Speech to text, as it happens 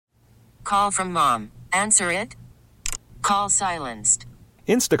call from mom. Answer it. Call silenced.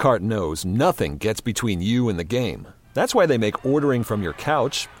 Instacart knows nothing gets between you and the game. That's why they make ordering from your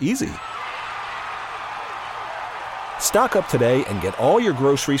couch easy. Stock up today and get all your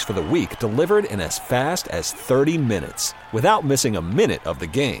groceries for the week delivered in as fast as 30 minutes without missing a minute of the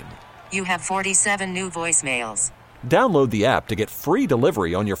game. You have 47 new voicemails. Download the app to get free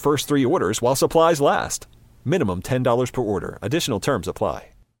delivery on your first 3 orders while supplies last. Minimum $10 per order. Additional terms apply.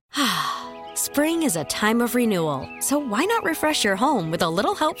 Spring is a time of renewal, so why not refresh your home with a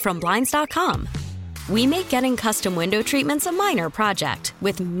little help from Blinds.com? We make getting custom window treatments a minor project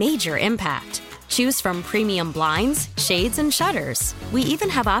with major impact. Choose from premium blinds, shades, and shutters. We even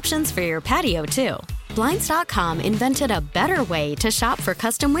have options for your patio, too. Blinds.com invented a better way to shop for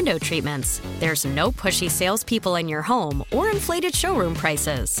custom window treatments. There's no pushy salespeople in your home or inflated showroom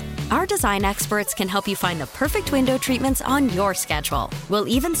prices. Our design experts can help you find the perfect window treatments on your schedule. We'll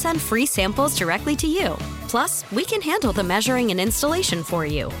even send free samples directly to you. Plus, we can handle the measuring and installation for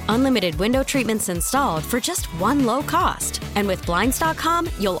you. Unlimited window treatments installed for just one low cost. And with Blinds.com,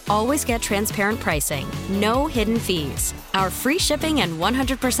 you'll always get transparent pricing. No hidden fees. Our free shipping and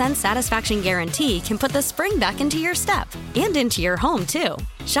 100% satisfaction guarantee can put the spring back into your step and into your home, too.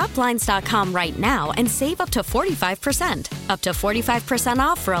 Shop Blinds.com right now and save up to 45%. Up to 45%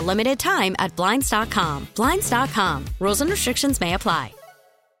 off for a limited time at Blinds.com. Blinds.com. Rules and restrictions may apply.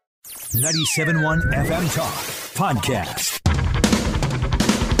 97.1 FM Talk Podcast.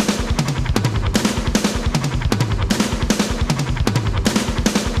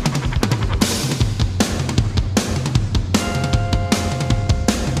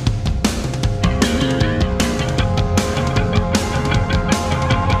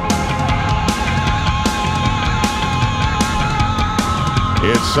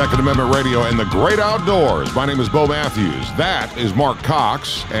 It's Second Amendment Radio and the Great Outdoors. My name is Bo Matthews. That is Mark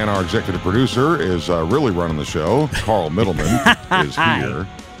Cox, and our executive producer is really running the show. Carl Middleman is here.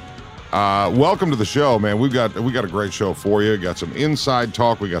 Welcome to the show, man. We got a great show for you. Got some inside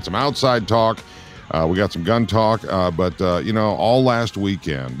talk. We got some outside talk. We got some gun talk. But all last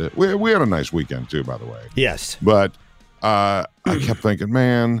weekend, we had a nice weekend too, by the way. Yes. But I kept thinking,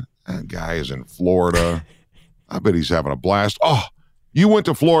 man, that guy is in Florida. I bet he's having a blast. Oh. You went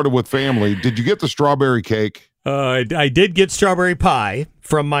to Florida with family. Did you get the strawberry cake? I did get strawberry pie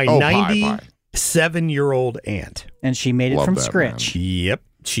from my 97-year-old aunt. And she made it from scratch. Man. Yep.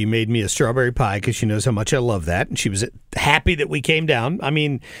 She made me a strawberry pie because she knows how much I love that. And she was happy that we came down. I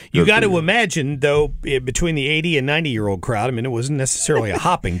mean, you got to imagine, though, between the 80 and 90-year-old crowd, I mean, it wasn't necessarily a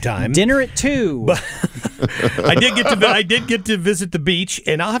hopping time. Dinner at 2. But I did get to visit the beach.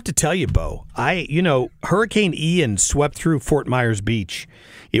 And I'll have to tell you, Bo, Hurricane Ian swept through Fort Myers Beach.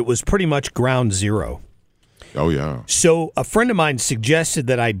 It was pretty much ground zero. Oh, yeah. So a friend of mine suggested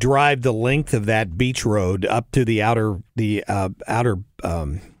that I drive the length of that beach road up to the outer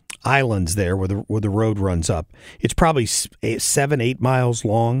islands there where the road runs up. It's probably 7-8 miles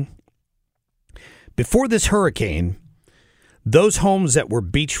long. Before this hurricane, those homes that were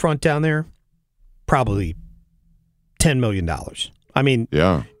beachfront down there, probably $10 million. I mean,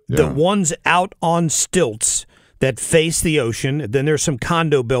 the ones out on stilts that face the ocean, then there's some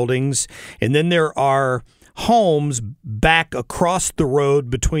condo buildings, and then there are homes back across the road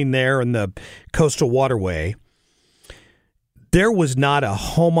between there and the coastal waterway. There was not a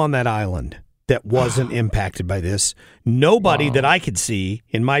home on that island that wasn't impacted by this. Nobody that I could see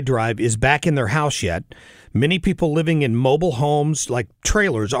in my drive is back in their house yet. Many people living in mobile homes, like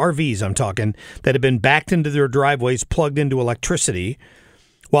trailers, RVs I'm talking, that have been backed into their driveways, plugged into electricity.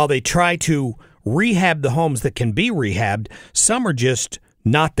 While they try to rehab the homes that can be rehabbed, some are just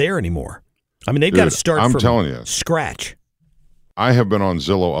not there anymore. I mean, they've got to start from scratch. I have been on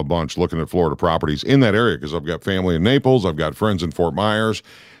Zillow a bunch looking at Florida properties in that area because I've got family in Naples. I've got friends in Fort Myers.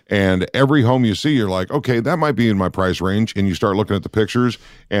 And every home you see, you're like, okay, that might be in my price range. And you start looking at the pictures,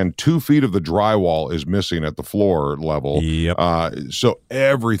 and 2 feet of the drywall is missing at the floor level. Yep. So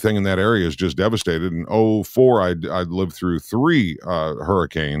everything in that area is just devastated. In 2004, I lived through 3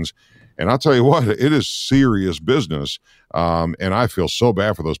 hurricanes. And I'll tell you what, it is serious business. And I feel so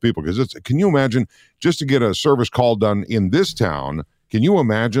bad for those people because can you imagine just to get a service call done in this town? Can you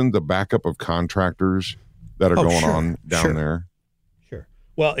imagine the backup of contractors that are going on down there? Sure.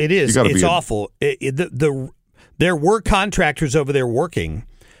 Well, it is. It's awful. There were contractors over there working,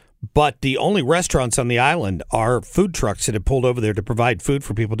 but the only restaurants on the island are food trucks that have pulled over there to provide food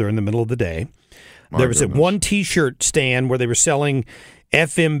for people during the middle of the day. There was one T-shirt stand where they were selling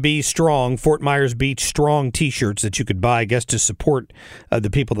FMB Strong, Fort Myers Beach Strong T-shirts that you could buy, I guess, to support the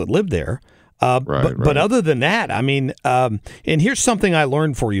people that live there. But other than that, I mean, and here's something I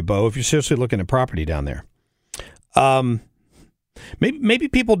learned for you, Bo, if you're seriously looking at property down there. Maybe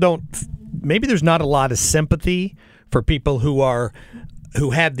people don't, maybe there's not a lot of sympathy for people who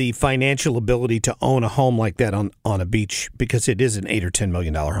have the financial ability to own a home like that on a beach, because it is an $8 or $10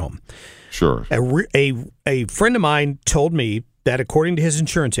 million home. Sure. A friend of mine told me that according to his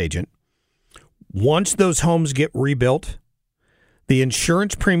insurance agent, once those homes get rebuilt, the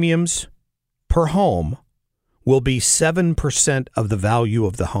insurance premiums per home will be 7% of the value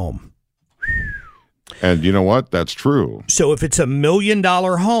of the home. And you know what? That's true. So if it's $1 million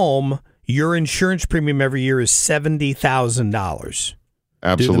home, your insurance premium every year is $70,000.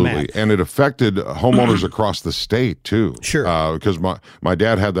 Absolutely. And it affected homeowners across the state, too. Sure. Because my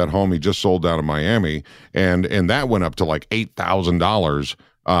dad had that home he just sold down in Miami, and that went up to like $8,000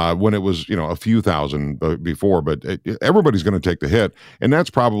 when it was, a few thousand before. But everybody's going to take the hit, and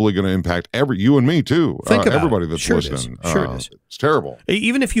that's probably going to impact you and me, too. Think about everybody it. that's Sure listening. It is. Sure it is. It's terrible.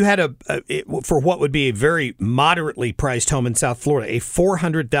 Even if you had for what would be a very moderately priced home in South Florida, a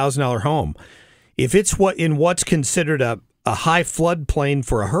 $400,000 home, if it's what's considered a high floodplain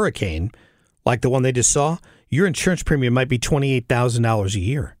for a hurricane, like the one they just saw, your insurance premium might be $28,000 a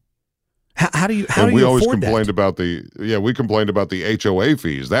year. How do you we always afford complained that? we complained about the HOA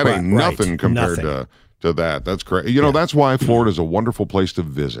fees. That ain't nothing compared to that. That's crazy. That's why Florida is a wonderful place to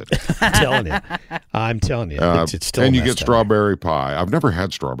visit. I'm telling you, it's still. And you get strawberry pie. I've never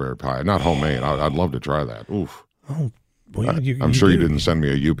had strawberry pie, not homemade. I'd love to try that. Oof. Oh, well, I'm sure you didn't send me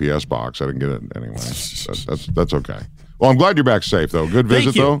a UPS box. I didn't get it anyway. That's okay. Well, I'm glad you're back safe, though. Good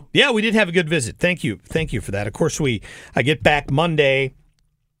visit, though? Yeah, we did have a good visit. Thank you for that. Of course, I get back Monday,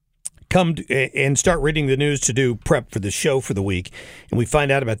 and start reading the news to do prep for the show for the week, and we find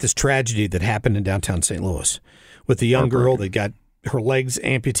out about this tragedy that happened in downtown St. Louis with the young girl that got her legs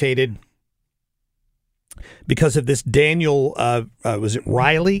amputated because of this Daniel, was it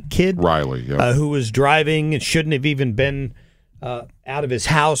Riley kid? Riley, yeah. Who was driving and shouldn't have even been out of his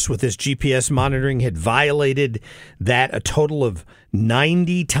house with his GPS monitoring, had violated that a total of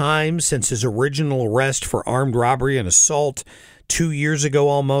 90 times since his original arrest for armed robbery and assault 2 years ago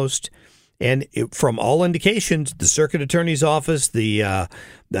almost. And from all indications, the circuit attorney's office, the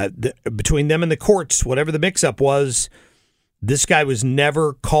between them and the courts, whatever the mix-up was, this guy was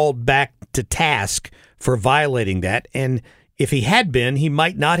never called back to task for violating that. And if he had been, he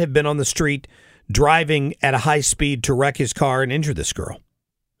might not have been on the street driving at a high speed to wreck his car and injure this girl.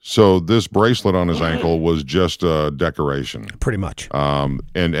 So this bracelet on his ankle was just a decoration, pretty much.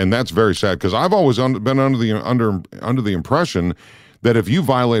 And that's very sad, because I've always been under the impression that if you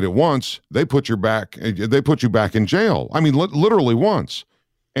violate it once, they put you back in jail. I mean, literally once.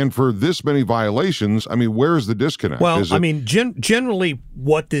 And for this many violations, I mean, where's the disconnect? Well, generally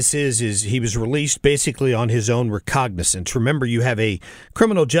what this is he was released basically on his own recognizance. Remember, you have a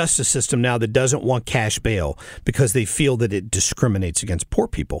criminal justice system now that doesn't want cash bail because they feel that it discriminates against poor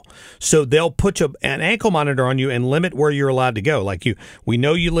people. So they'll put an ankle monitor on you and limit where you're allowed to go. Like we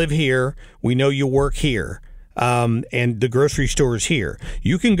know you live here, we know you work here. And the grocery store is here.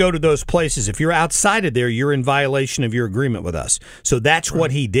 You can go to those places. If you're outside of there, you're in violation of your agreement with us. So that's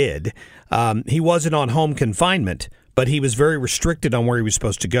what he did. He wasn't on home confinement, but he was very restricted on where he was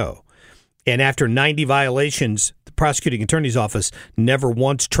supposed to go. And after 90 violations, the prosecuting attorney's office never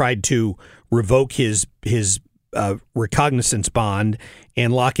once tried to revoke his recognizance bond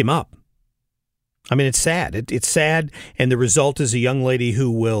and lock him up. I mean, it's sad. It's sad. And the result is a young lady who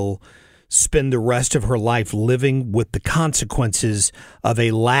will spend the rest of her life living with the consequences of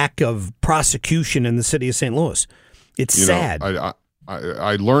a lack of prosecution in the city of St. Louis. It's sad.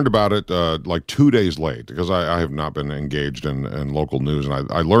 I learned about it like 2 days late, because I have not been engaged in local news,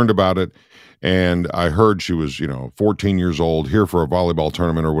 and I learned about it, and I heard she was 14 years old, here for a volleyball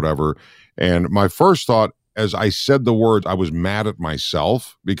tournament or whatever. And my first thought, as I said the words, I was mad at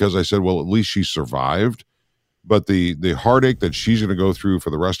myself, because I said, well, at least she survived. But the heartache that she's going to go through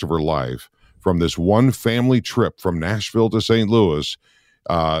for the rest of her life from this one family trip from Nashville to St. Louis,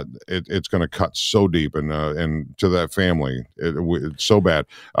 it's going to cut so deep and to that family. It's so bad.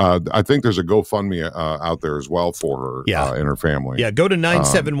 I think there's a GoFundMe out there as well for her and her family. Yeah, go to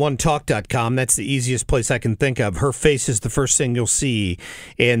 971talk.com. That's the easiest place I can think of. Her face is the first thing you'll see,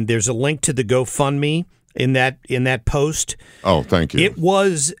 and there's a link to the GoFundMe in that post. Oh, thank you. It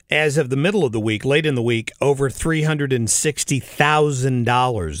was, as of the middle of the week, late in the week, over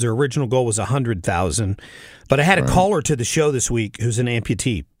 $360,000. Their original goal was $100,000. But I had a caller to the show this week who's an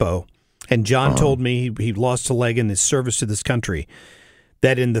amputee, Bo, and John told me he lost a leg in his service to this country.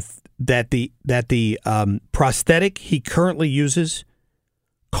 That the prosthetic he currently uses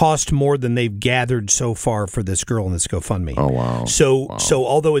cost more than they've gathered so far for this girl in this GoFundMe. Oh, wow. So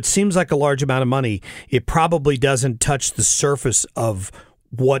although it seems like a large amount of money, it probably doesn't touch the surface of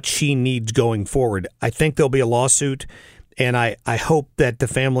what she needs going forward. I think there'll be a lawsuit, and I hope that the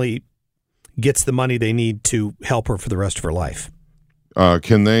family gets the money they need to help her for the rest of her life.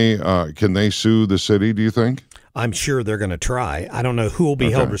 Can they sue the city, do you think? I'm sure they're going to try. I don't know who will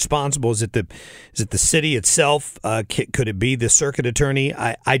be held responsible. Is it the city itself? Could it be the circuit attorney?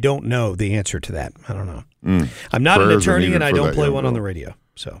 I don't know the answer to that. I don't know. I'm not an attorney, and I don't play one on the radio.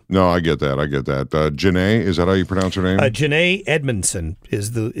 So no, I get that. Janae, is that how you pronounce her name? Janae Edmondson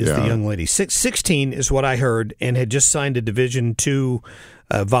is the young lady. 16 is what I heard, and had just signed a Division II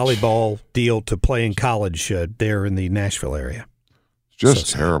volleyball deal to play in college there in the Nashville area. Just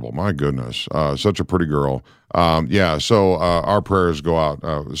so terrible. My goodness. Such a pretty girl. So our prayers go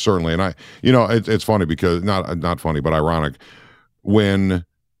out, certainly. And it's funny because not funny, but ironic. When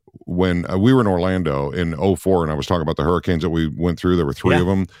we were in Orlando in 2004, and I was talking about the hurricanes that we went through, there were three of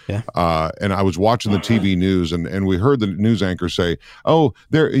them. Yeah. And I was watching the TV news, and we heard the news anchor say, "Oh,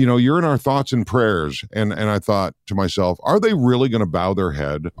 you're in our thoughts and prayers." And I thought to myself, are they really going to bow their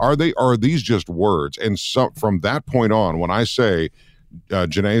head? Are these just words? And so from that point on, when I say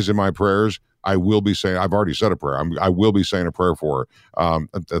Janae's in my prayers, I will be saying, I've already said a prayer. I will be saying a prayer for her.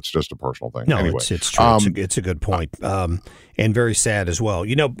 That's just a personal thing. No, anyway, it's true. It's a good point. And very sad as well.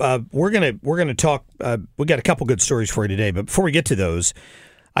 We're gonna talk. We got a couple good stories for you today, but before we get to those,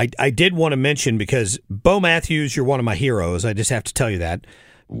 I did want to mention, because Bo Matthews, you're one of my heroes. I just have to tell you that.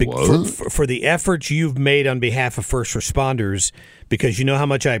 For the efforts you've made on behalf of first responders, because you know how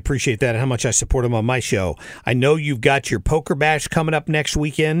much I appreciate that and how much I support them on my show. I know you've got your poker bash coming up next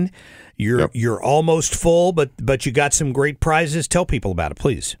weekend. You're almost full, but you got some great prizes. Tell people about it,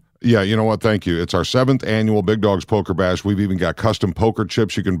 please. Yeah, you know what? Thank you. It's our 7th annual Big Dogs Poker Bash. We've even got custom poker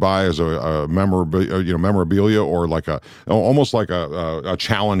chips you can buy as a memorabilia, or almost like a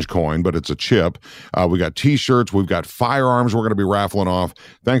challenge coin, but it's a chip. We got T-shirts. We've got firearms we're going to be raffling off.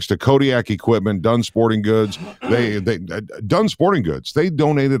 Thanks to Kodiak Equipment, Dunn Sporting Goods. Dunn Sporting Goods. They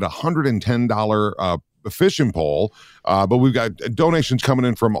donated $110 fishing pole, but we've got donations coming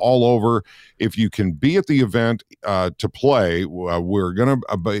in from all over. If you can be at the event to play, we're going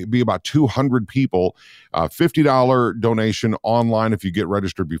to be about 200 people. $50 donation online if you get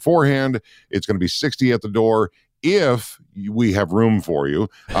registered beforehand. It's going to be $60 at the door if we have room for you.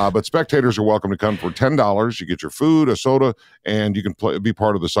 But spectators are welcome to come for $10. You get your food, a soda, and you can be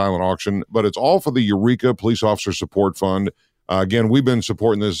part of the silent auction. But it's all for the Eureka Police Officer Support Fund. Again, we've been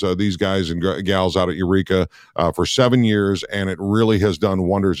supporting these guys and gals out at Eureka for 7 years, and it really has done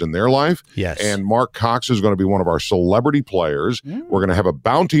wonders in their life. Yes. And Mark Cox is going to be one of our celebrity players. We're going to have a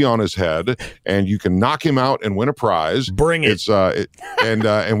bounty on his head, and you can knock him out and win a prize. Bring it.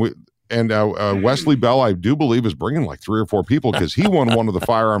 Wesley Bell, I do believe, is bringing like 3 or 4 people, because he won one of the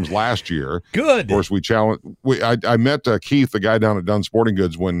firearms last year. Good. Of course, I met Keith, the guy down at Dunn Sporting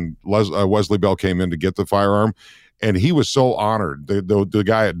Goods, when Wesley Bell came in to get the firearm. And he was so honored, the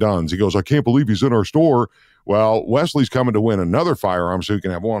guy at Dunn's. He goes, "I can't believe he's in our store." Well, Wesley's coming to win another firearm, so he can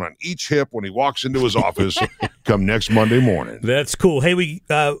have one on each hip when he walks into his office come next Monday morning. That's cool. Hey, we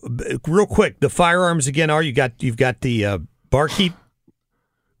real quick, the firearms again are you've got the Barkeep.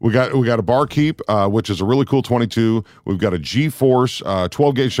 We got a Barkeep, which is a really cool 22. We've got a G-Force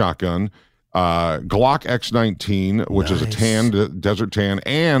 12-gauge shotgun, Glock X19, which is a desert tan,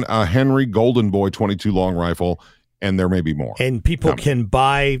 and a Henry Golden Boy 22 long rifle. And there may be more. And people can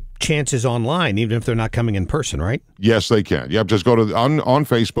buy chances online, even if they're not coming in person, right? Yes, they can. Yep, just go to on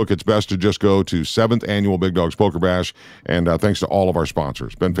Facebook. It's best to just go to 7th Annual Big Dogs Poker Bash. And thanks to all of our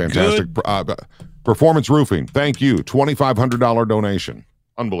sponsors. Been fantastic. Performance Roofing, thank you. $2,500 donation.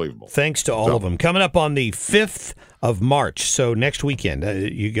 Unbelievable. Thanks to all of them. Coming up on the 5th of March, so next weekend,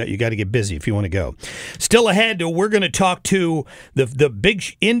 you got to get busy if you want to go. Still ahead, we're going to talk to the big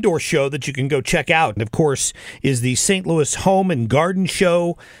indoor show that you can go check out, and of course is the St. Louis Home and Garden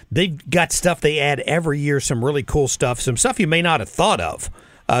Show. They've got stuff they add every year, some really cool stuff, some stuff you may not have thought of.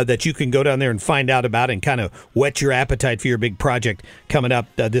 That you can go down there and find out about and kind of whet your appetite for your big project coming up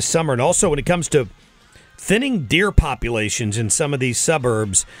this summer. And also when it comes to thinning deer populations in some of these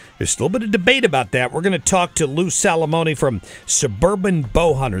suburbs, there's a little bit of debate about that. We're going to talk to Lou Salamone from Suburban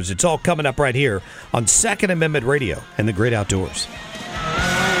Bow Hunters. It's all coming up right here on Second Amendment Radio and the Great Outdoors.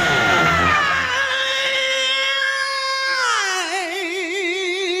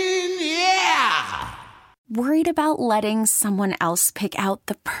 Worried about letting someone else pick out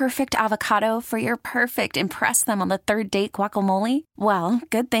the perfect avocado for your perfect impress them on the third date guacamole? Well,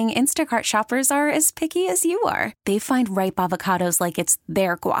 good thing Instacart shoppers are as picky as you are. They find ripe avocados like it's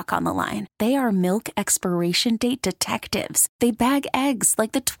their guac on the line. They are milk expiration date detectives. They bag eggs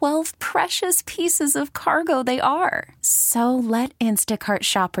like the 12 precious pieces of cargo they are. So let Instacart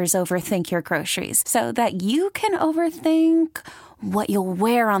shoppers overthink your groceries so that you can overthink what you'll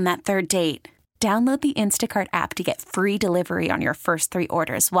wear on that third date. Download the Instacart app to get free delivery on your first 3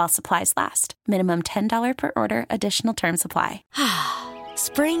 orders while supplies last. Minimum $10 per order. Additional terms apply.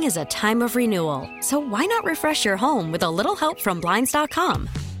 Spring is a time of renewal, so why not refresh your home with a little help from Blinds.com?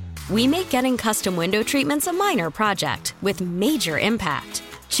 We make getting custom window treatments a minor project with major impact.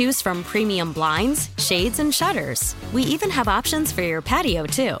 Choose from premium blinds, shades, and shutters. We even have options for your patio,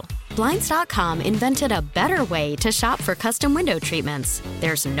 too. Blinds.com invented a better way to shop for custom window treatments.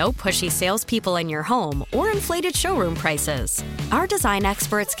 There's no pushy salespeople in your home or inflated showroom prices. Our design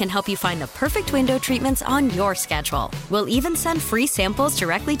experts can help you find the perfect window treatments on your schedule. We'll even send free samples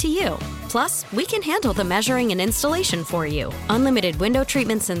directly to you. Plus, we can handle the measuring and installation for you. Unlimited window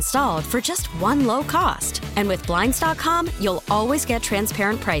treatments installed for just one low cost. And with Blinds.com, you'll always get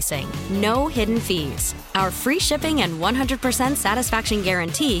transparent pricing. No hidden fees. Our free shipping and 100% satisfaction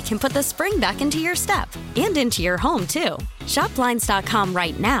guarantee can put the spring back into your step and into your home, too. Shop Blinds.com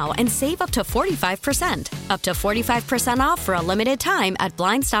right now and save up to 45%. Up to 45% off for a limited time at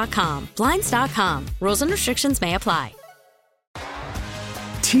Blinds.com. Blinds.com. Rules and restrictions may apply.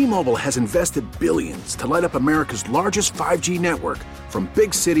 T-Mobile has invested billions to light up America's largest 5G network, from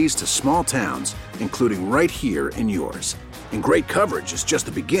big cities to small towns, including right here in yours. And great coverage is just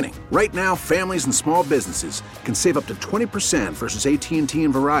the beginning. Right now, families and small businesses can save up to 20% versus AT&T and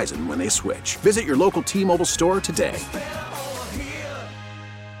Verizon when they switch. Visit your local T-Mobile store today.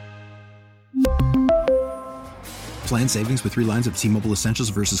 Plan savings with 3 lines of T-Mobile Essentials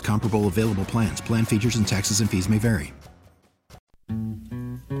versus comparable available plans. Plan features and taxes and fees may vary.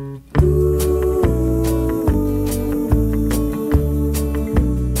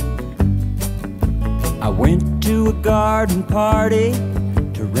 I went to a garden party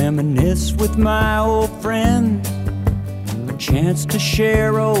to reminisce with my old friends. A chance to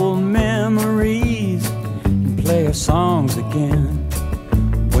share old memories and play our songs again.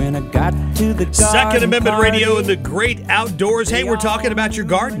 When I got to the garden Second Amendment party, Radio in the great outdoors. Hey, we're talking about your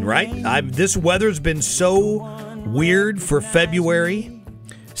garden, right? This weather's been so weird for February.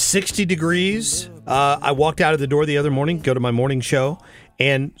 60 degrees. I walked out of the door the other morning, go to my morning show,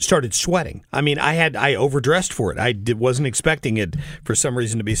 and started sweating. I mean, I overdressed for it. I wasn't expecting it for some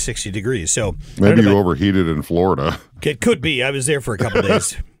reason to be 60 degrees. So maybe you overheated in Florida. It could be. I was there for a couple of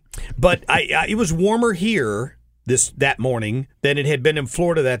days. But it was warmer here that morning than it had been in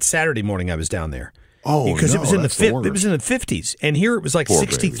Florida that Saturday morning I was down there. Oh, because no, it was in the it was in the 50s, and here it was like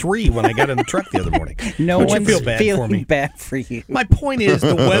 63 when I got in the truck the other morning. No one's feel bad feeling for me. bad for you. My point is,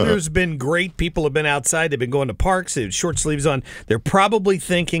 the weather's been great. People have been outside. They've been going to parks. They have short sleeves on. They're probably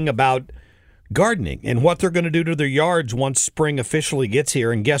thinking about gardening and what they're going to do to their yards once spring officially gets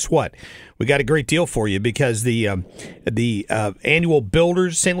here. And guess what? We got a great deal for you because the annual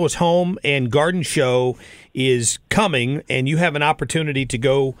Builders St. Louis Home and Garden Show is coming, and you have an opportunity to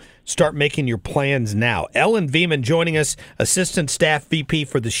go start making your plans now. Ellen Veman joining us, Assistant Staff VP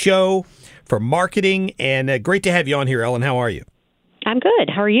for the show, for marketing, and great to have you on here, Ellen. How are you? I'm good.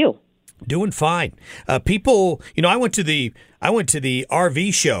 How are you? Doing fine. People, I went to the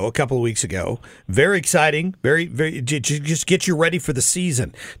RV show a couple of weeks ago. Very exciting. Very, very. Just get you ready for the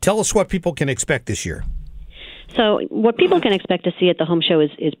season. Tell us what people can expect this year. So what people can expect to see at the home show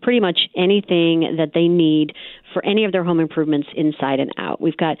is pretty much anything that they need for any of their home improvements inside and out.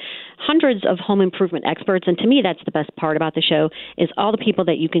 We've got hundreds of home improvement experts, and to me that's the best part about the show is all the people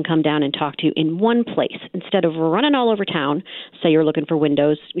that you can come down and talk to in one place instead of running all over town. Say you're looking for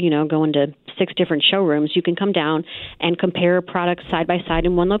windows, going to 6 different showrooms. You can come down and compare products side by side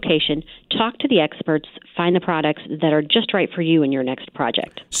in one location, talk to the experts, find the products that are just right for you in your next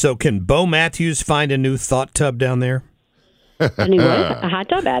project. So can Bo Matthews find a new thought tub down there? A new what? A hot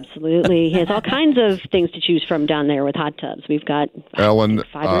tub? Absolutely. He has all kinds of things to choose from down there with hot tubs. We've got Ellen.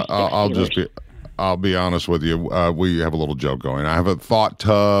 5 or 6 I'll be honest with you. We have a little joke going. I have a thought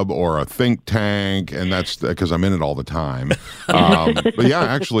tub or a think tank, and that's because I'm in it all the time. But yeah,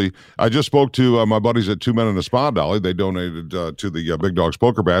 actually, I just spoke to my buddies at 2 Men and a Spa, Dolly. They donated to the Big Dogs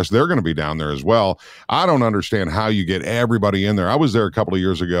Poker Bash. They're going to be down there as well. I don't understand how you get everybody in there. I was there a couple of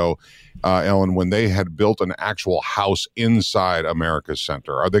years ago, Ellen, when they had built an actual house inside America's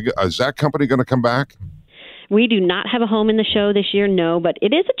Center. Is that company going to come back? We do not have a home in the show this year, no, but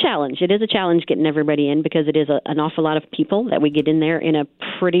it is a challenge. It is a challenge getting everybody in because it is an awful lot of people that we get in there in a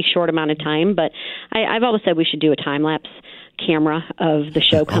pretty short amount of time. But I've always said we should do a time-lapse camera of the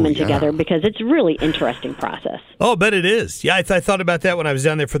show coming together because it's a really interesting process. Oh, I bet it is. Yeah, I thought about that when I was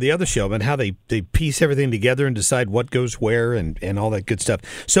down there for the other show, and how they piece everything together and decide what goes where and all that good stuff.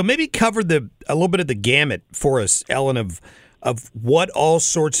 So maybe cover a little bit of the gamut for us, Ellen, of what all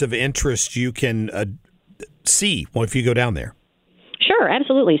sorts of interests you can see if you go down there. Sure,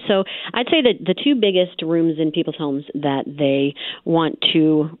 absolutely. So I'd say that the two biggest rooms in people's homes that they want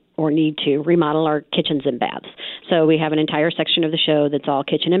to or need to remodel our kitchens and baths. So we have an entire section of the show that's all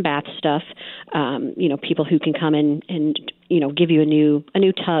kitchen and bath stuff. People who can come in and give you a new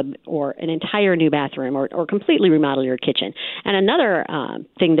tub or an entire new bathroom or completely remodel your kitchen. And another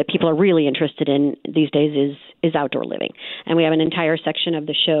thing that people are really interested in these days is outdoor living. And we have an entire section of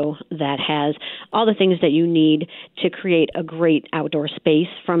the show that has all the things that you need to create a great outdoor space,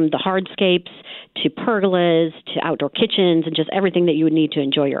 from the hardscapes to pergolas to outdoor kitchens and just everything that you would need to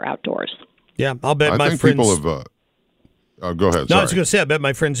enjoy your outdoors. Yeah, I'll bet I think people have... go ahead. No, I was going to say, I bet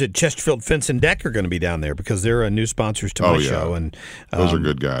my friends at Chesterfield Fence and Deck are going to be down there because they're new sponsors to my show, and those are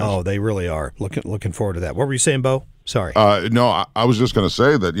good guys. Oh, they really are. Looking forward to that. What were you saying, Bo? Sorry. No, I was just going to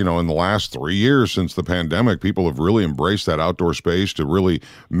say that, in the last 3 years since the pandemic, people have really embraced that outdoor space to really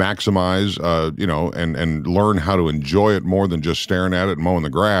maximize, and learn how to enjoy it more than just staring at it and mowing the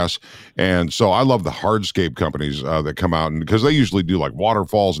grass. And so I love the hardscape companies that come out, and because they usually do like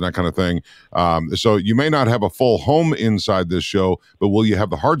waterfalls and that kind of thing. So you may not have a full home inside this show, but will you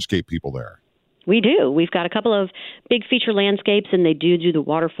have the hardscape people there? We do. We've got a couple of big feature landscapes, and they do the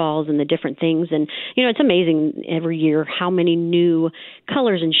waterfalls and the different things. And, it's amazing every year how many new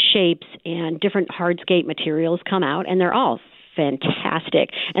colors and shapes and different hardscape materials come out, and they're all fantastic.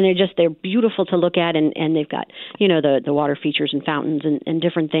 And they're beautiful to look at, and they've got, the water features and fountains and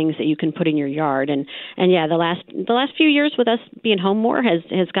different things that you can put in your yard. And yeah, the last few years with us being home more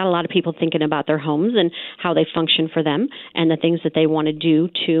has got a lot of people thinking about their homes and how they function for them and the things that they want to do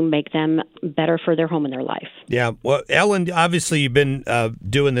to make them better for their home and their life. Yeah. Well, Ellen, obviously you've been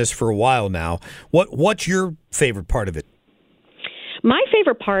doing this for a while now. What's your favorite part of it? My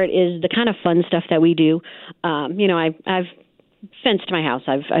favorite part is the kind of fun stuff that we do. I've fenced my house.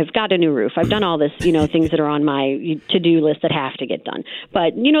 I've got a new roof. I've done all this, things that are on my to-do list that have to get done.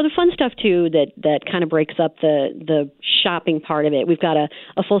 But, the fun stuff, too, that kind of breaks up the shopping part of it. We've got a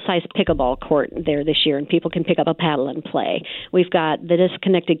full-size pickleball court there this year, and people can pick up a paddle and play. We've got the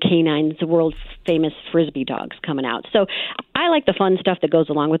Disconnected Canines, the world-famous Frisbee dogs coming out. So I like the fun stuff that goes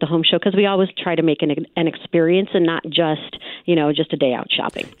along with the home show because we always try to make an experience and not just a day out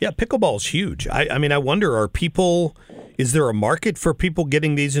shopping. Yeah, pickleball's huge. I mean, I wonder, is there a market for people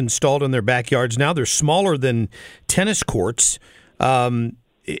getting these installed in their backyards now? They're smaller than tennis courts. I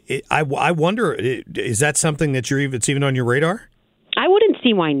wonder, is that something that's even on your radar? I wouldn't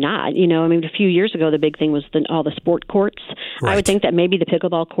see why not. A few years ago, the big thing was all the sport courts. Right. I would think that maybe the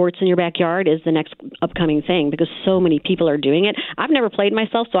pickleball courts in your backyard is the next upcoming thing because so many people are doing it. I've never played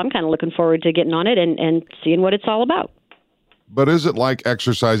myself, so I'm kind of looking forward to getting on it and seeing what it's all about. But is it like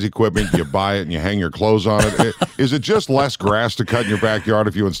exercise equipment? You buy it and you hang your clothes on it. Is it just less grass to cut in your backyard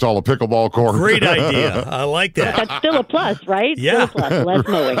if you install a pickleball court? Great idea. I like that. That's still a plus, right? Yeah. Still a plus. Less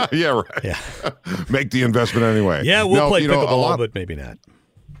mowing. Yeah, right. Yeah. Make the investment anyway. Yeah, we'll play pickleball, but maybe not.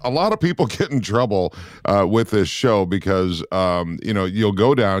 A lot of people get in trouble with this show because, you'll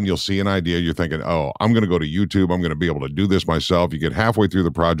go down, you'll see an idea, you're thinking, oh, I'm going to go to YouTube, I'm going to be able to do this myself. You get halfway through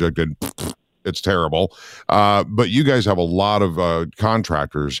the project and it's terrible. But you guys have a lot of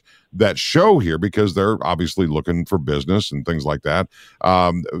contractors that show here because they're obviously looking for business and things like that.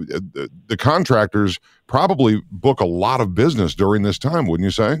 The contractors probably book a lot of business during this time, wouldn't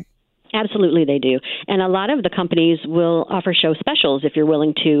you say? Absolutely, they do. And a lot of the companies will offer show specials if you're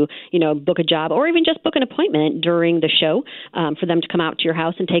willing to, book a job or even just book an appointment during the show for them to come out to your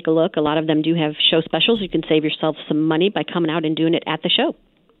house and take a look. A lot of them do have show specials. You can save yourself some money by coming out and doing it at the show.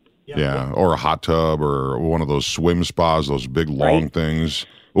 Yeah, or a hot tub or one of those swim spas, those big long things.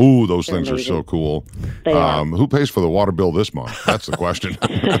 Ooh, those things are so cool. They are. Who pays for the water bill this month? That's the question.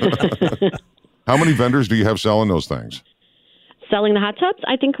 How many vendors do you have selling those things? Selling the hot tubs,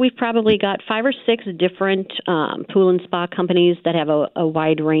 I think we've probably got 5 or 6 different pool and spa companies that have a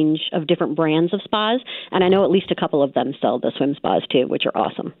wide range of different brands of spas, and I know at least a couple of them sell the swim spas too, which are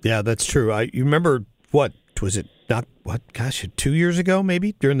awesome. Yeah, that's true. You remember what was it? 2 years ago,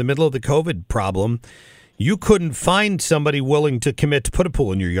 maybe during the middle of the COVID problem, you couldn't find somebody willing to commit to put a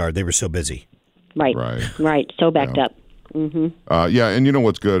pool in your yard. They were so busy. Right. So backed up. Yeah, and you know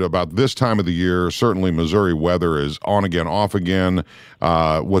what's good about this time of the year? Certainly Missouri weather is on again, off again.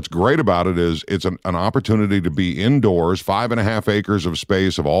 What's great about it is it's an opportunity to be indoors, 5.5 acres of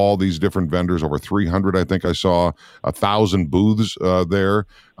space of all these different vendors, over 300, I think I saw, 1,000 booths there.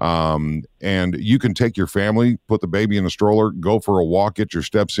 And you can take your family, put the baby in a stroller, go for a walk, get your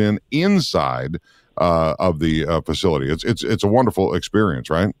steps in inside of the facility. It's a wonderful experience,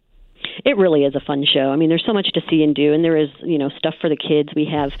 right? It really is a fun show. I mean, there's so much to see and do, and there is, stuff for the kids. We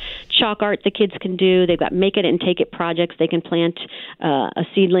have chalk art the kids can do. They've got make it and take it projects. They can plant a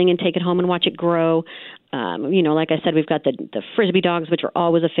seedling and take it home and watch it grow. Like I said, we've got the Frisbee dogs, which are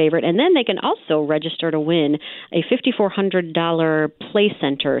always a favorite. And then they can also register to win a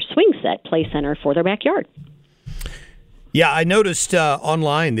 $5,400 swing set play center for their backyard. Yeah, I noticed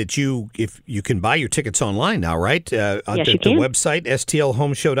online that you can buy your tickets online now, right? Yes, you can. The website,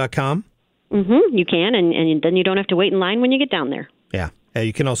 stlhomeshow.com. Mm-hmm, you can, and then you don't have to wait in line when you get down there. Yeah,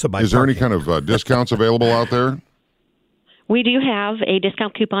 you can also buy Is there any kind of discounts available out there? We do have a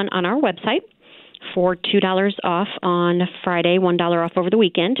discount coupon on our website for $2 off on Friday, $1 off over the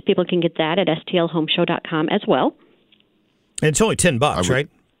weekend. People can get that at stlhomeshow.com as well. And it's only $10, right?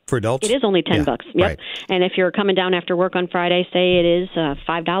 For adults? It is only $10. Yep. Right. And if you're coming down after work on Friday, say it is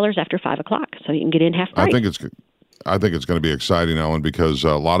 $5 after 5 o'clock, so you can get in half price. I think it's going to be exciting, Ellen, because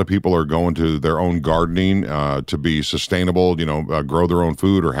a lot of people are going to their own gardening to be sustainable, grow their own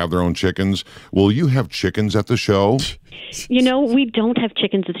food or have their own chickens. Will you have chickens at the show? We don't have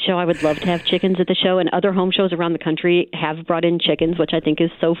chickens at the show. I would love to have chickens at the show, and other home shows around the country have brought in chickens, which I think is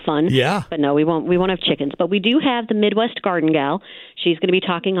so fun. Yeah. But no, we won't have chickens. But we do have the Midwest Garden Gal. She's going to be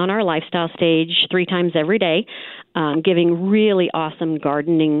talking on our lifestyle stage 3 times every day, giving really awesome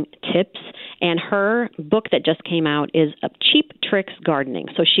gardening tips. And her book that just came out is Cheap Tricks Gardening.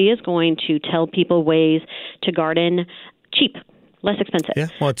 So she is going to tell people ways to garden cheap, less expensive. Yeah,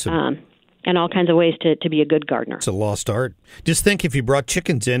 well, and all kinds of ways to be a good gardener. It's a lost art. Just think, if you brought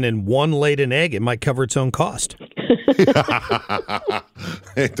chickens in and one laid an egg, it might cover its own cost.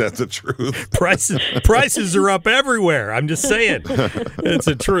 Ain't that the truth? Prices are up everywhere. I'm just saying. It's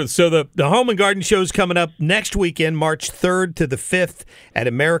the truth. So the Home and Garden Show is coming up next weekend, March 3rd to the 5th at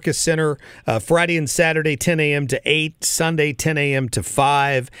America Center, Friday and Saturday, 10 a.m. to 8, Sunday, 10 a.m. to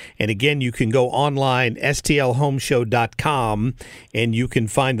 5. And again, you can go online, stlhomeshow.com, and you can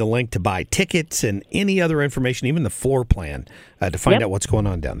find the link to buy tickets and any other information, even the floor plan, to find out what's going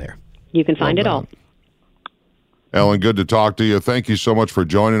on down there. You can find it all. Ellen, good to talk to you. Thank you so much for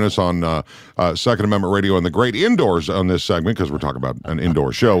joining us on Second Amendment Radio and the Great Indoors on this segment, because we're talking about an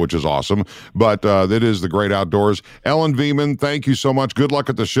indoor show, which is awesome. But it is the Great Outdoors. Ellen Veman, thank you so much. Good luck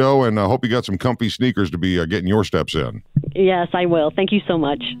at the show, and I hope you got some comfy sneakers to be getting your steps in. Yes, I will. Thank you so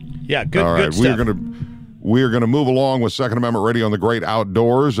much. Yeah, good. All right, good stuff. We are going to move along with Second Amendment Radio on the Great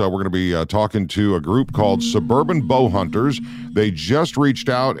Outdoors. We're going to be talking to a group called Suburban Bow Hunters. They just reached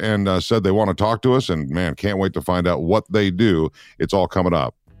out and said they want to talk to us, and man, can't wait to find out what they do. It's all coming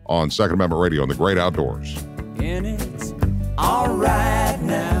up on Second Amendment Radio on the Great Outdoors. And it's all right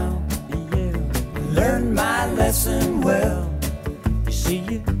now, yeah. Learn my lesson well. You see,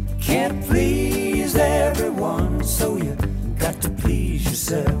 you can't please everyone, so you got to please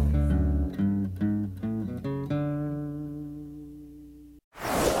yourself.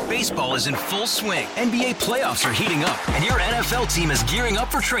 Baseball is in full swing. NBA playoffs are heating up, and your NFL team is gearing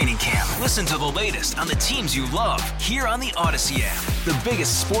up for training camp. Listen to the latest on the teams you love here on the Odyssey app. The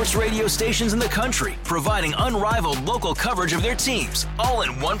biggest sports radio stations in the country, providing unrivaled local coverage of their teams, all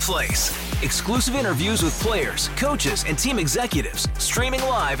in one place. Exclusive interviews with players, coaches, and team executives, streaming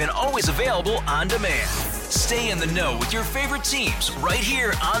live and always available on demand. Stay in the know with your favorite teams right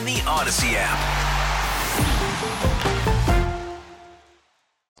here on the Odyssey app.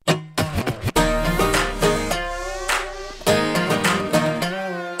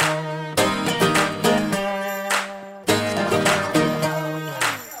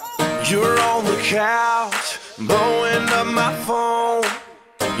 Couch, blowing up my phone.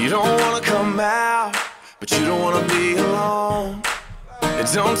 You don't want to come out, but you don't want to be alone. It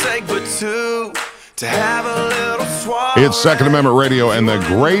don't take but two to have a little swallow. It's Second Amendment Radio and the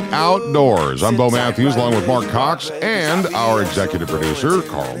Great Outdoors. I'm Bo Matthews, along with Mark Cox and our executive producer,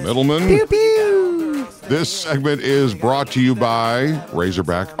 Carl Middleman. Pew, pew. This segment is brought to you by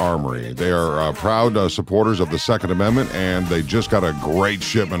Razorback Armory. They are proud supporters of the Second Amendment, and they just got a great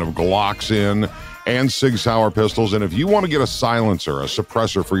shipment of Glocks in and Sig Sauer pistols. And if you want to get a silencer, a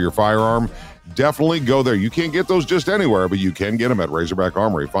suppressor for your firearm, definitely go there. You can't get those just anywhere, but you can get them at Razorback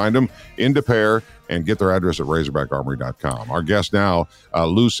Armory. Find them in Des Peres and get their address at RazorbackArmory.com. Our guest now,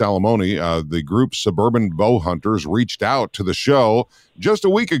 Lou Salamone, the group Suburban Bow Hunters, reached out to the show just a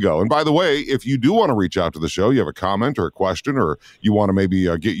week ago. And by the way, if you do want to reach out to the show, you have a comment or a question, or you want to maybe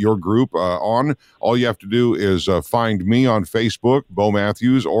get your group on, all you have to do is find me on Facebook, Bo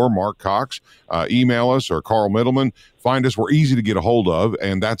Matthews, or Mark Cox. Email us, or Carl Middleman. Find us. We're easy to get a hold of,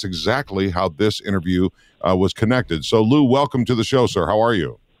 and that's exactly how this interview was connected. So, Lou, welcome to the show, sir. How are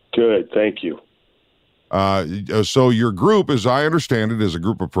you? Good, thank you. So your group, as I understand it, is a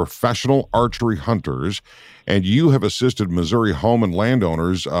group of professional archery hunters, and you have assisted Missouri home and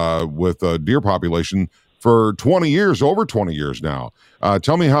landowners with deer population for 20 years, over 20 years now.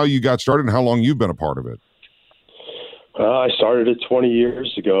 Tell me how you got started and how long you've been a part of it. I started it 20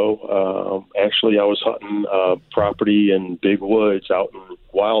 years ago. Actually, I was hunting property in big woods out in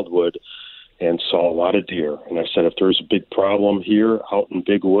Wildwood and saw a lot of deer. And I said, if there's a big problem here out in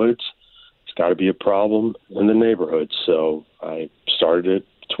big woods, it's got to be a problem in the neighborhood. So I started it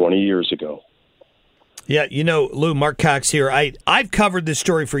 20 years ago. Yeah, you know, Lou, Mark Cox here. I've covered this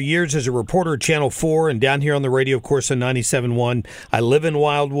story for years as a reporter at Channel 4 and down here on the radio, of course, on 97.1. I live in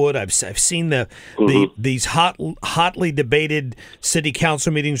Wildwood. I've seen these hotly debated city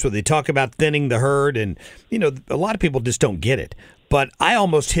council meetings where they talk about thinning the herd, and, you know, a lot of people just don't get it. But I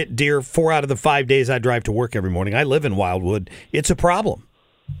almost hit deer 4 out of the 5 days I drive to work every morning. I live in Wildwood. It's a problem.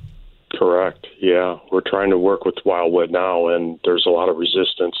 Correct. Yeah, we're trying to work with Wildwood now, and there's a lot of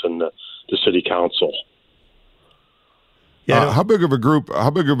resistance in the city council. Yeah. How big of a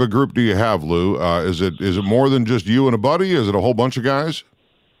group do you have, Lou? Is it more than just you and a buddy? Is it a whole bunch of guys?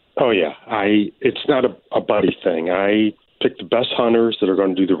 Oh yeah, it's not a buddy thing. I pick the best hunters that are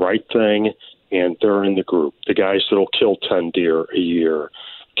going to do the right thing, and they're in the group. The guys that'll kill 10 deer a year,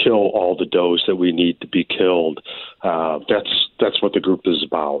 kill all the does that we need to be killed. That's what the group is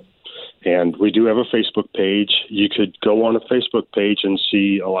about. And we do have a Facebook page. You could go on a Facebook page and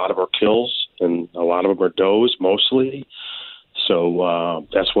see a lot of our kills, and a lot of them are does mostly. So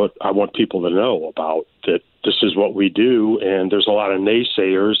that's what I want people to know about, that this is what we do. And there's a lot of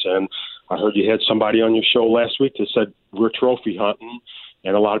naysayers. And I heard you had somebody on your show last week that said we're trophy hunting,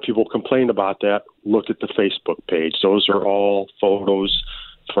 and a lot of people complain about that. Look at the Facebook page. Those are all photos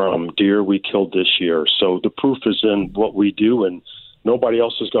from deer we killed this year. So the proof is in what we do, and nobody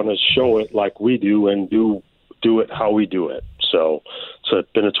else is going to show it like we do and do it how we do it. So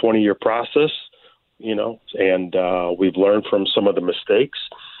it's been a 20-year process, you know, and we've learned from some of the mistakes.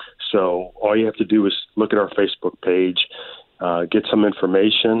 So all you have to do is look at our Facebook page, get some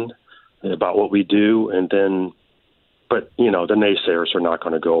information about what we do, and then, but, you know, the naysayers are not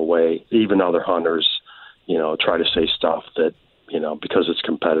going to go away. Even other hunters, you know, try to say stuff that, you know, because it's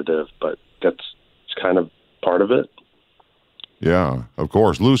competitive, but it's kind of part of it. Yeah, of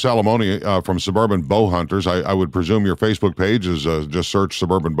course. Lou Salamone from Suburban Bow Hunters. I would presume your Facebook page is just search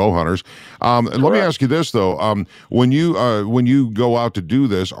Suburban Bow Hunters. Let me ask you this though: when you go out to do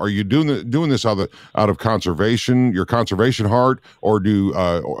this, are you doing this out of conservation, your conservation heart, or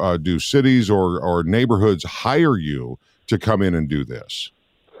do cities or neighborhoods hire you to come in and do this?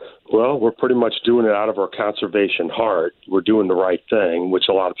 Well, we're pretty much doing it out of our conservation heart. We're doing the right thing, which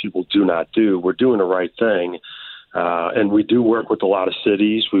a lot of people do not do. We're doing the right thing. And we do work with a lot of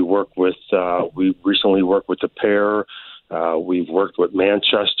cities. We recently worked with the Pear. We've worked with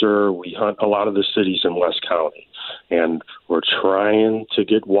Manchester. We hunt a lot of the cities in West County. And we're trying to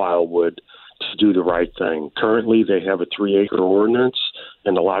get Wildwood to do the right thing. Currently, they have a 3-acre ordinance,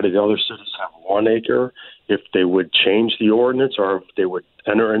 and a lot of the other cities have 1 acre. If they would change the ordinance, or if they would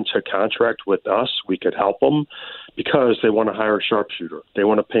enter into contract with us, we could help them, because they want to hire a sharpshooter. They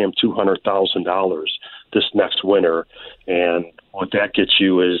want to pay him $200,000 this next winter. And what that gets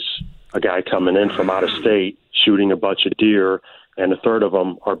you is a guy coming in from out of state, shooting a bunch of deer, and a third of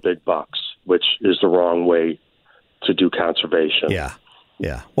them are big bucks, which is the wrong way to do conservation. Yeah.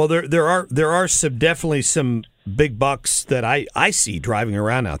 Yeah. Well, there are definitely some big bucks that I see driving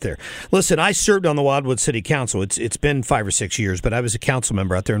around out there. Listen, I served on the Wildwood City Council. It's been 5 or 6 years, but I was a council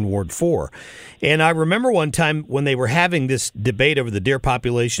member out there in Ward 4. And I remember one time when they were having this debate over the deer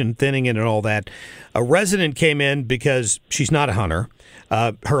population, thinning it and all that, a resident came in because she's not a hunter.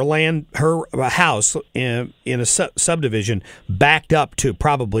 Her house in a subdivision backed up to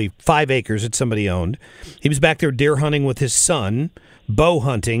probably 5 acres that somebody owned. He was back there deer hunting with his son, bow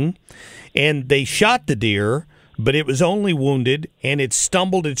hunting, and they shot the deer, but it was only wounded, and it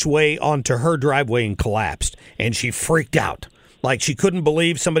stumbled its way onto her driveway and collapsed, and she freaked out. Like, she couldn't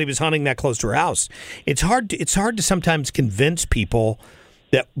believe somebody was hunting that close to her house. It's hard to sometimes convince people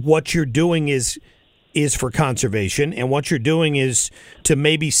that what you're doing is is for conservation, and what you're doing is to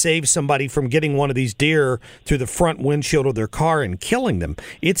maybe save somebody from getting one of these deer through the front windshield of their car and killing them.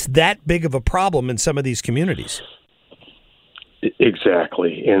 It's that big of a problem in some of these communities.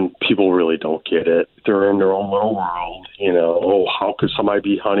 Exactly, and people really don't get it. They're in their own little world. Oh, how could somebody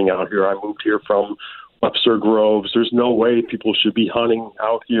be hunting out here? I moved here from Webster Groves. There's no way people should be hunting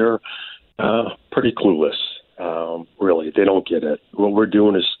out here. Pretty clueless, really. They don't get it. What we're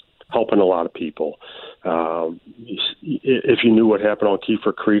doing is helping a lot of people. If you knew what happened on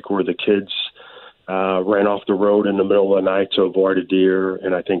Kiefer Creek, where the kids ran off the road in the middle of the night to avoid a deer,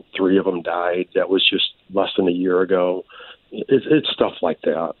 and I think 3 of them died. That was just less than a year ago. It's stuff like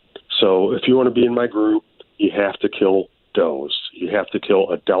that. So if you want to be in my group, you have to kill does. You have to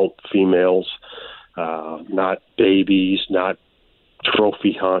kill adult females, not babies, not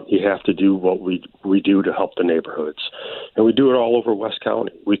trophy hunt. You have to do what we do to help the neighborhoods. And we do it all over West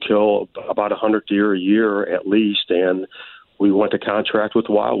County. We kill about 100 deer a year at least, and we went to contract with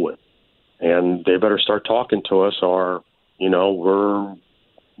Wildwood. And they better start talking to us, or, we're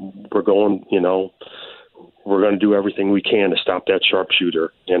going, we're going to do everything we can to stop that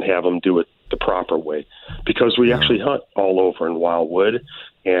sharpshooter and have them do it the proper way. Because we actually hunt all over in Wildwood,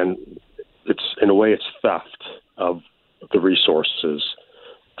 and it's, in a way, it's theft of the resources.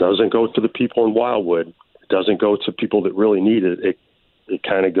 It doesn't go to the people in Wildwood. It doesn't go to people that really need it. It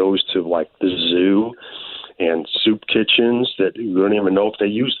kind of goes to like the zoo and soup kitchens that you don't even know if they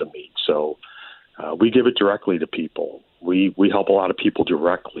use the meat. So we give it directly to people. We help a lot of people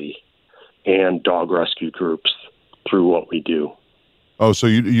directly, and dog rescue groups through what we do. Oh, so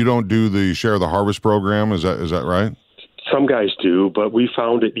you don't do the Share the Harvest program? Is that right? Some guys do, but we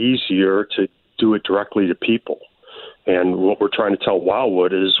found it easier to do it directly to people. And what we're trying to tell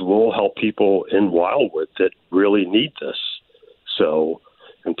Wildwood is we'll help people in Wildwood that really need this. So,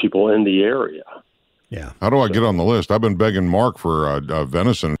 and people in the area. Yeah. How do I get on the list? I've been begging Mark for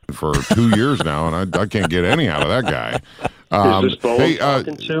venison for 2 years now, and I can't get any out of that guy. Is this Bo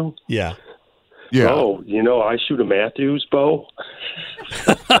talking to? Yeah. Yeah. Oh, I shoot a Matthews bow.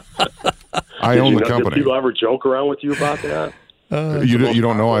 I own the company. Did people ever joke around with you about that? You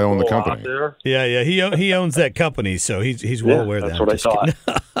don't know I own the company. Yeah. He owns that company, so he's well aware of that. That's what I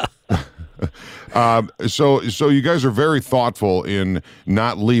thought. So you guys are very thoughtful in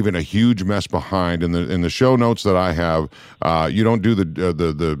not leaving a huge mess behind. In the show notes that I have, you don't do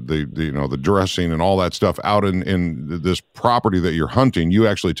the dressing and all that stuff out in this property that you're hunting. You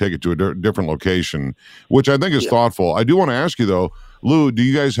actually take it to a different location, which I think is thoughtful. I do want to ask you though, Lou, do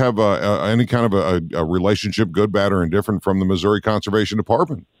you guys have any kind of a relationship, good, bad, or indifferent, from the Missouri Conservation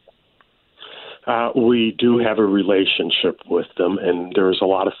Department? We do have a relationship with them, and there's a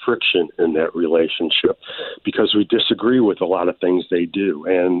lot of friction in that relationship because we disagree with a lot of things they do.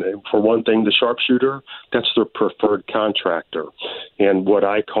 And for one thing, the sharpshooter, that's their preferred contractor. And what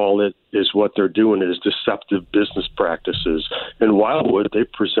I call it is what they're doing is deceptive business practices. In Wildwood, they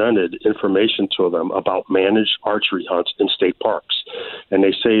presented information to them about managed archery hunts in state parks. And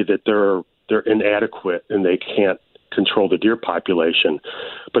they say that they're inadequate and they can't control the deer population,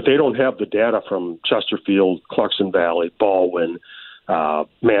 but they don't have the data from Chesterfield, Clarkson Valley, Baldwin,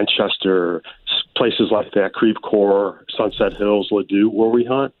 Manchester, places like that, Creve Coeur, Sunset Hills, Ladue, where we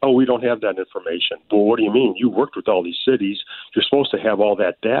hunt. Oh, we don't have that information. Well, what do you mean? You worked with all these cities. You're supposed to have all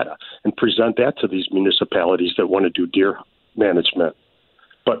that data and present that to these municipalities that want to do deer management.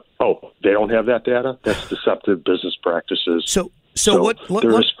 But, they don't have that data? That's deceptive business practices. So what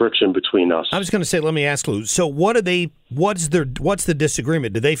there is friction between us. I was going to say, let me ask Lou. So what's the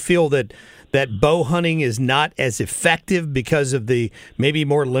disagreement? Do they feel that bow hunting is not as effective because of the maybe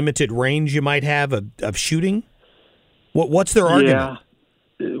more limited range you might have of shooting? What's their argument?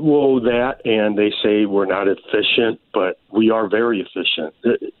 Yeah, well, that, and they say we're not efficient, but we are very efficient.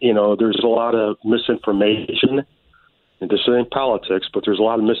 There's a lot of misinformation. And this ain't politics, but there's a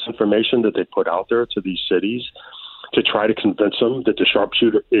lot of misinformation that they put out there to these cities to try to convince them that the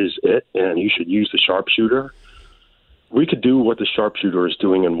sharpshooter is it and you should use the sharpshooter. We could do what the sharpshooter is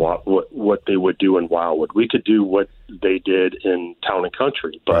doing and what they would do in Wildwood. We could do what they did in Town and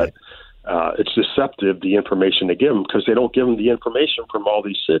Country, but it's deceptive, the information they give them, because they don't give them the information from all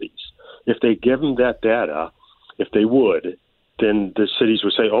these cities. If they give them that data, if they would, then the cities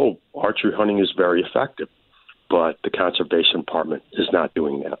would say, archery hunting is very effective. But the Conservation Department is not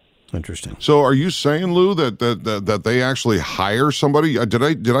doing that. Interesting. So, are you saying, Lou, that they actually hire somebody? Did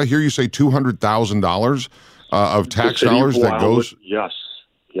I hear you say $200,000 of tax dollars that goes? Yes.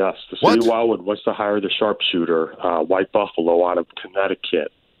 The city of Wildwood wants to hire the sharpshooter, White Buffalo, out of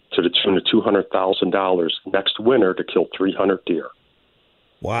Connecticut, to the tune of $200,000 next winter to kill 300 deer.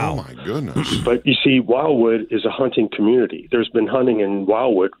 Wow. Oh, my goodness. But you see, Wildwood is a hunting community. There's been hunting in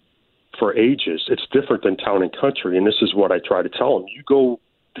Wildwood for ages. It's different than town and country, and this is what I try to tell them. You go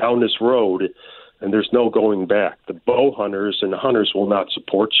down this road, and there's no going back. The bow hunters and the hunters will not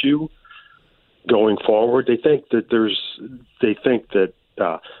support you going forward. They think that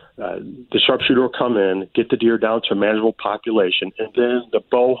the sharpshooter will come in, get the deer down to a manageable population, and then the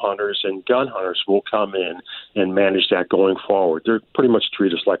bow hunters and gun hunters will come in and manage that going forward. They're pretty much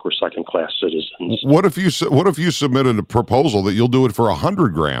treat us like we're second-class citizens. What if you submitted a proposal that you'll do it for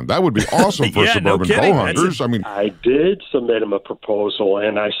 $100,000? That would be awesome for suburban bow hunters. I did submit them a proposal,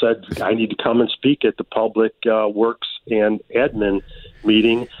 and I said I need to come and speak at the Public Works and Admin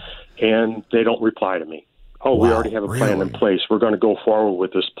meeting, and they don't reply to me. Oh, we already have a plan in place. We're going to go forward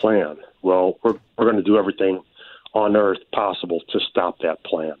with this plan. Well, we're going to do everything on earth possible to stop that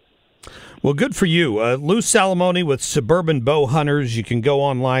plan. Well, good for you. Lou Salamone with Suburban Bow Hunters. You can go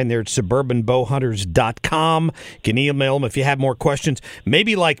online there at suburbanbowhunters.com. You can email them if you have more questions.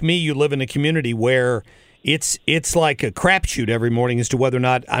 Maybe like me, you live in a community where it's like a crapshoot every morning as to whether or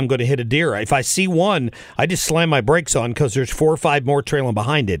not I'm going to hit a deer. If I see one, I just slam my brakes on because there's 4 or 5 more trailing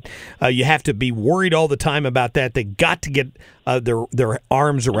behind it. You have to be worried all the time about that. They got to get their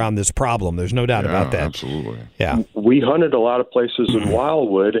arms around this problem. There's no doubt about that. Absolutely. Yeah. We hunted a lot of places in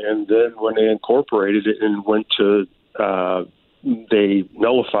Wildwood, and then when they incorporated it and went to they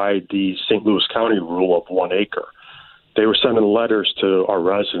nullified the St. Louis County rule of 1 acre. They were sending letters to our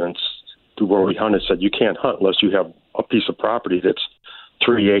residents where we hunted, said you can't hunt unless you have a piece of property that's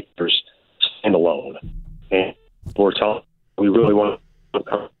 3 acres standalone. And we're telling we really want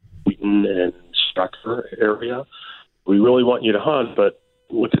to Wheaton and Strucker area. We really want you to hunt, but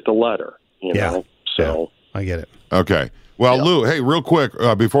look at the letter, you know. So I get it. Okay. Well, Lou, hey, real quick,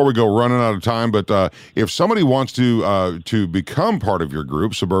 before we go running out of time, but if somebody wants to become part of your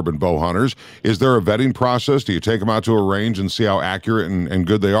group, Suburban Bow Hunters, is there a vetting process? Do you take them out to a range and see how accurate and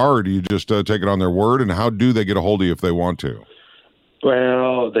good they are, or do you just take it on their word? And how do they get a hold of you if they want to?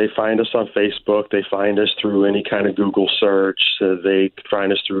 Well, they find us on Facebook. They find us through any kind of Google search. They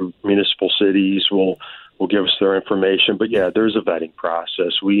find us through municipal cities. We'll give us their information. But, yeah, there's a vetting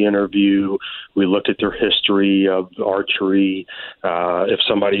process. We interview. We look at their history of archery. If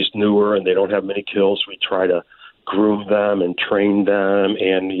somebody's newer and they don't have many kills, we try to groom them and train them.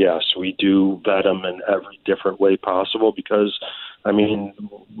 And, yes, we do vet them in every different way possible because, I mean,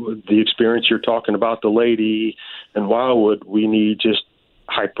 the experience you're talking about, the lady in Wildwood, we need just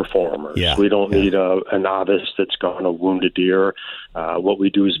high performers. We don't need a novice that's going to wound a deer. What we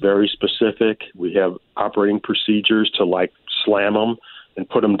do is very specific. We have operating procedures to like slam them and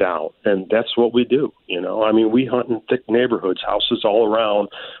put them down. And that's what we do. You know, I mean, we hunt in thick neighborhoods, houses all around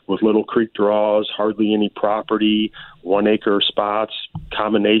with little creek draws, hardly any property, 1 acre spots,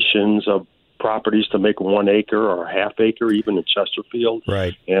 combinations of properties to make 1 acre or a half acre, even in Chesterfield.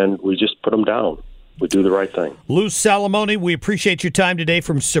 Right. And we just put them down. We do the right thing. Lou Salamone, we appreciate your time today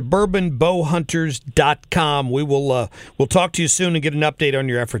from suburbanbowhunters.com. We'll talk to you soon and get an update on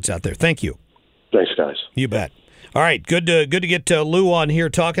your efforts out there. Thank you. Thanks, guys. You bet. All right, good to get Lou on here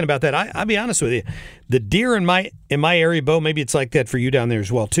talking about that. I'll be honest with you, the deer in my area, Bo, maybe it's like that for you down there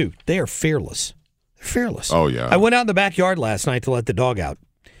as well too. They are fearless. They're fearless. Oh yeah. I went out in the backyard last night to let the dog out.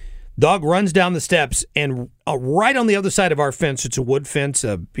 Dog runs down the steps, and right on the other side of our fence, it's a wood fence,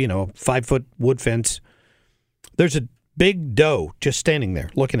 5-foot wood fence. There's a big doe just standing there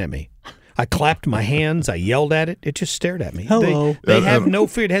looking at me. I clapped my hands. I yelled at it. It just stared at me. Hello. They have no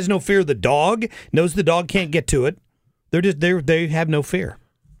fear. It has no fear. The dog knows the dog can't get to it. They have no fear.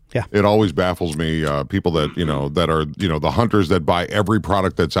 Yeah. It always baffles me, people that, that are, the hunters that buy every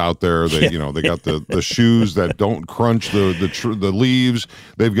product that's out there. They, they got the shoes that don't crunch the leaves.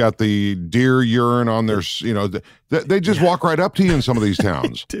 They've got the deer urine on their, they just walk right up to you in some of these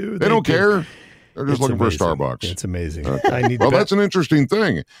towns. They don't care. They're just looking amazing. for a Starbucks. It's amazing. Okay. Well, that's an interesting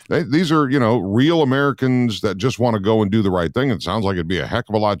thing. These are, real Americans that just want to go and do the right thing. It sounds like it'd be a heck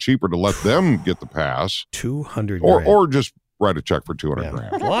of a lot cheaper to let them get the pass. $200 or just write a check for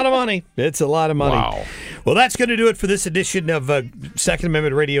 $200,000. A lot of money. It's a lot of money. Wow. Well, that's going to do it for this edition of Second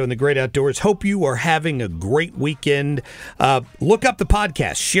Amendment Radio and the Great Outdoors. Hope you are having a great weekend. Look up the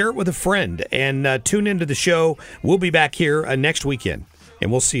podcast, share it with a friend, and tune into the show. We'll be back here next weekend,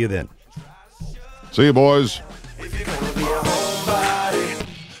 and we'll see you then. See you, boys. If you're gonna be a homebody,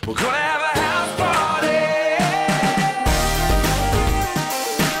 we're gonna have a house party.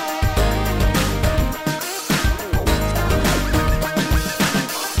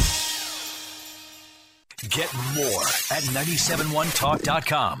 Get more at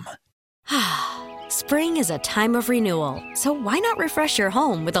 971talk.com. Spring is a time of renewal, so why not refresh your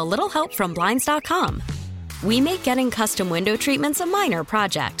home with a little help from Blinds.com? We make getting custom window treatments a minor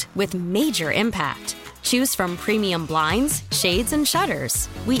project with major impact. Choose from premium blinds, shades, and shutters.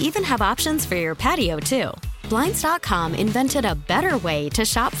 We even have options for your patio, too. Blinds.com invented a better way to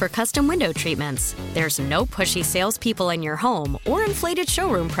shop for custom window treatments. There's no pushy salespeople in your home or inflated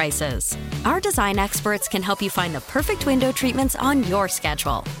showroom prices. Our design experts can help you find the perfect window treatments on your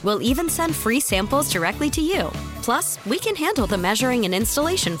schedule. We'll even send free samples directly to you. Plus, we can handle the measuring and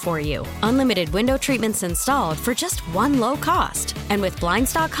installation for you. Unlimited window treatments installed for just one low cost. And with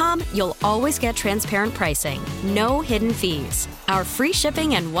Blinds.com, you'll always get transparent pricing. No hidden fees. Our free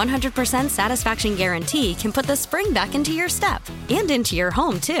shipping and 100% satisfaction guarantee can put the spring back into your step and into your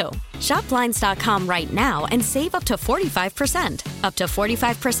home, too. Shop Blinds.com right now and save up to 45%. Up to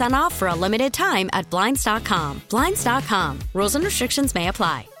 45% off for a limited time at Blinds.com. Blinds.com. Rules and restrictions may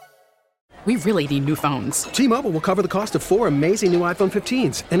apply. We really need new phones. T-Mobile will cover the cost of 4 amazing new iPhone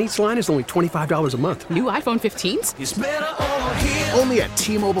 15s, and each line is only $25 a month. New iPhone 15s? It's better over here. Only at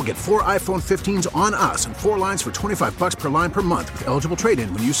T-Mobile, get 4 iPhone 15s on us and 4 lines for $25 per line per month with eligible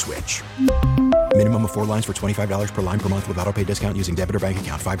trade-in when you switch. Minimum of 4 lines for $25 per line per month with autopay discount using debit or bank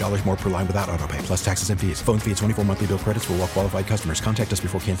account. $5 more per line without autopay, plus taxes and fees. Phone fee at 24 monthly bill credits for well-qualified customers. Contact us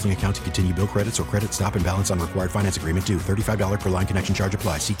before canceling account to continue bill credits or credit stop and balance on required finance agreement due. $35 per line connection charge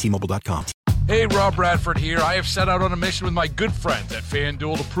applies. See T-Mobile.com. Hey, Rob Bradford here. I have set out on a mission with my good friends at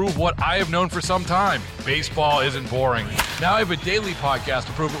FanDuel to prove what I have known for some time. Baseball isn't boring. Now I have a daily podcast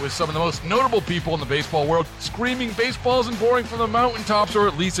to prove it with some of the most notable people in the baseball world, screaming baseball isn't boring from the mountaintops, or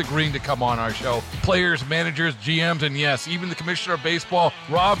at least agreeing to come on our show. Players, managers, GMs, and yes, even the commissioner of baseball,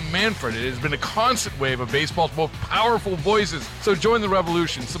 Rob Manfred. It has been a constant wave of baseball's most powerful voices. So join the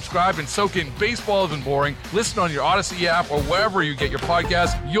revolution. Subscribe and soak in Baseball Isn't Boring. Listen on your Odyssey app or wherever you get your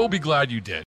podcasts. You'll be glad you did.